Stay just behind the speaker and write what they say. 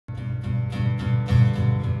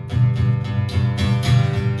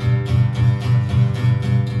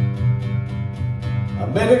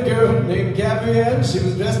Met a girl named Gabrielle. She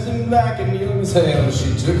was dressed in black and young as hell.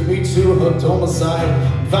 She took me to her domicile,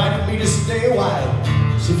 invited me to stay a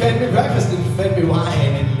while. She fed me breakfast and fed me wine,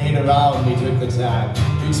 and later on we took the time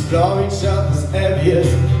to explore each other's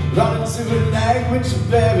areas, run into a language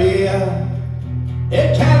barrier.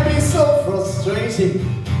 It can be so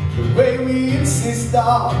frustrating the way we insist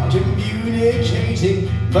on communicating,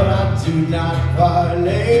 but I do not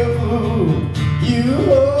parlez-vous.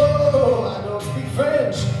 I don't speak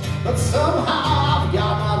French, but somehow I've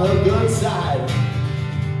got on her good side.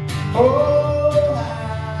 Oh,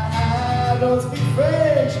 I don't speak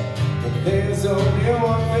French, but there's only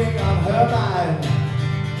one thing on her mind.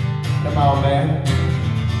 Come on, man.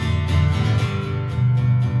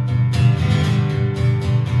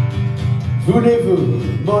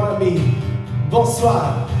 Voulez-vous, mon ami,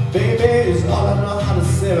 bonsoir, baby is all I know how to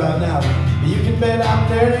say right now. You can bet I'm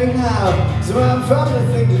learning how. So where I'm from, the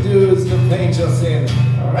thing to do is to paint your sin.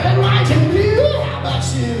 Red, white, and blue, how about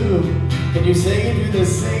you? Can you say you do the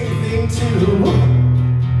same thing too?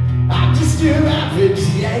 I'm just your average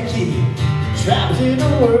Yankee, trapped in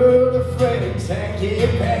a world of friends,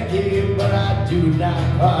 hanky-panky, but I do not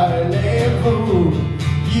parlez-vous.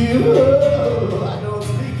 I don't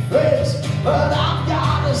speak French, but I've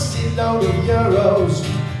got a shitload of euros.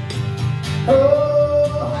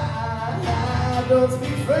 Oh, I don't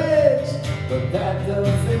speak French, but that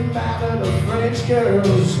doesn't matter to French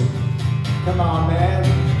girls. Come on, man.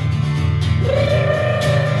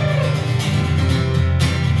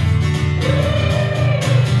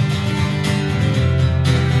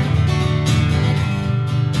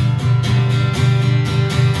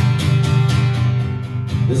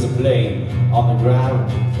 There's a plane on the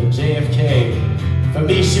ground for JFK. For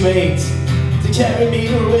me she waits to carry me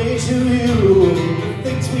away to you. The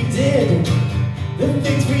things we did, the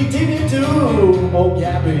things we didn't do. Oh,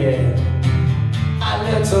 Gabrielle, I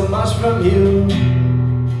learned so much from you.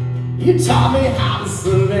 You taught me how to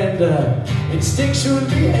surrender, instinctual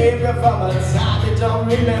behavior from a time you don't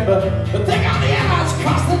remember. But they got the Allies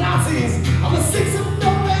across the Nazis on the 6th of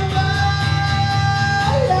November.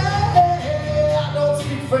 Yeah, I don't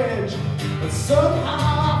speak French, but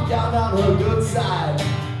somehow I've got on her good side.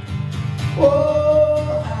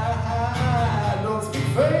 Oh, I don't speak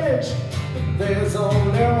French, but there's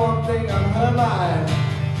only one thing on her mind.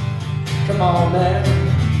 Come on, man.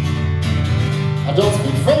 I don't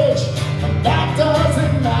speak French, but that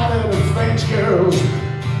doesn't matter to French girls.